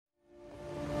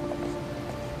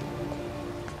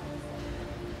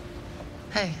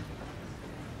Hey.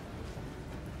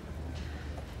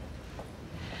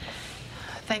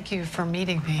 Thank you for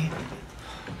meeting me.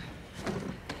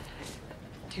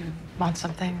 Do you want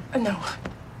something? No.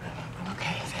 I'm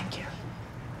okay, thank you.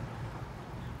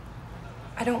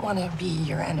 I don't want to be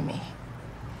your enemy.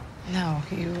 No,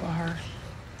 you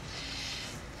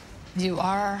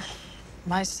are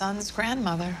my son's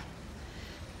grandmother.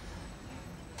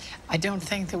 I don't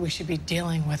think that we should be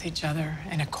dealing with each other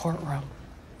in a courtroom.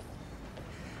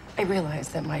 I realize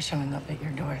that my showing up at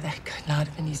your door, that could not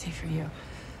have been easy for you.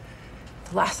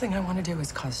 The last thing I want to do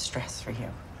is cause stress for you.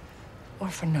 Or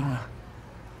for Noah.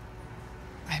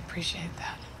 I appreciate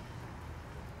that.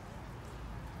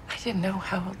 I didn't know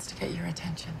how else to get your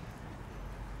attention.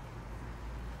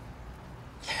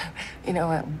 You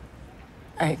know,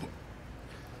 I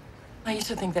used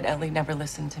to think that Ellie never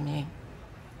listened to me.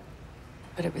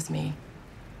 But it was me.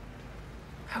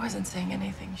 I wasn't saying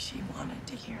anything she wanted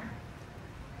to hear.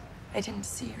 I didn't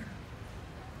see her.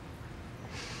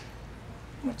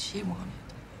 What she wanted.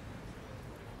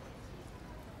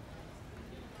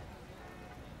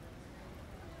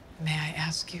 May I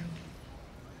ask you,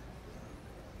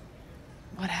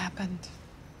 what happened?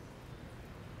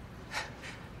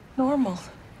 Normal.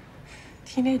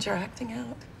 Teenager acting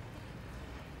out.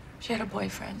 She had a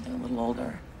boyfriend, a little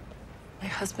older. My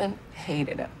husband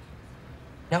hated him.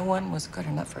 No one was good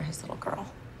enough for his little girl.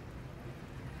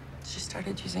 She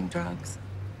started using drugs.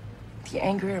 The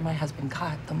angrier my husband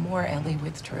got, the more Ellie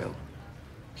withdrew.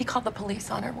 He called the police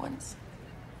on her once.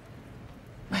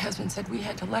 My husband said we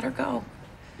had to let her go.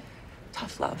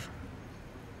 Tough love.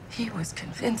 He was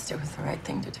convinced it was the right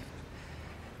thing to do.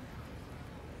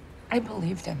 I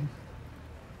believed him.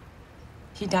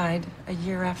 He died a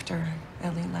year after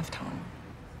Ellie left home.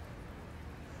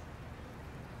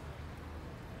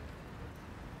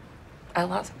 I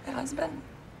lost my husband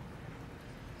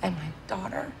and my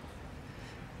daughter.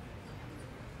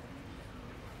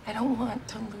 I don't want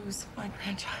to lose my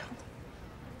grandchild.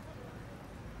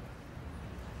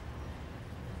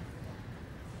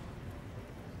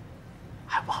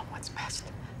 I want what's best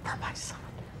for my son.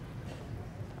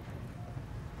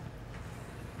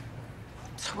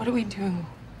 So what do we do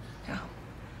now?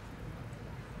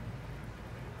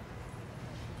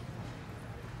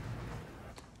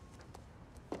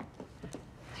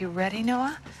 You ready,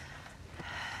 Noah?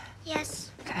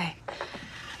 Yes. Okay.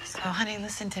 So, honey,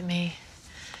 listen to me.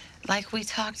 Like we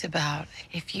talked about,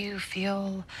 if you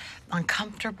feel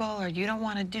uncomfortable or you don't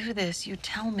want to do this, you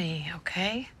tell me,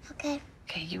 okay? Okay.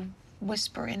 Okay, you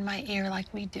whisper in my ear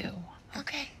like we do.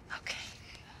 Okay. Okay.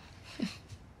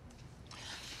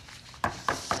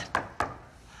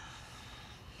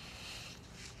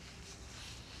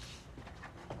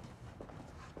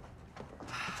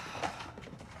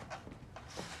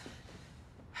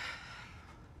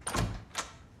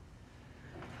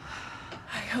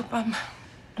 I hope I'm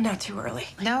not too early.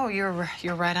 No, you're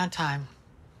right on time.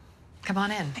 Come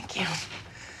on in. Thank you.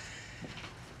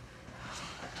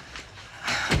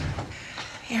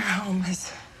 Your home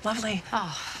is lovely.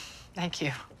 Oh, thank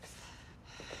you.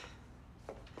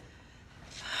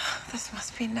 This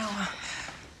must be Noah.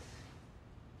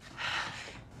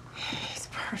 He's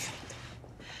perfect.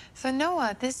 So,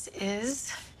 Noah, this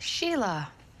is Sheila.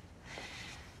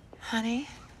 Honey,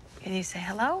 can you say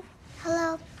hello?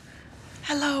 Hello.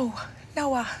 Hello,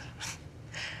 Noah.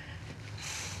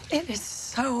 It is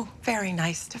so very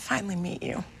nice to finally meet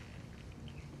you.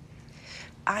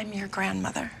 I'm your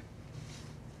grandmother.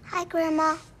 Hi,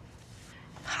 Grandma.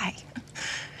 Hi.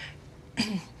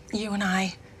 You and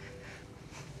I,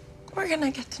 we're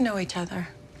gonna get to know each other.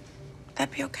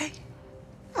 That be okay?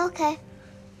 Okay.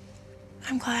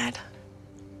 I'm glad.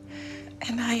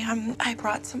 And I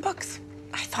brought some books.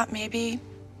 I thought maybe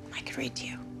I could read to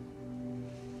you.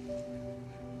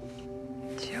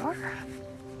 Sure.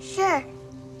 Sure.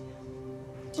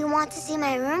 Do you want to see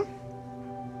my room?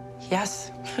 Yes.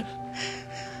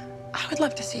 I would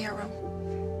love to see your room.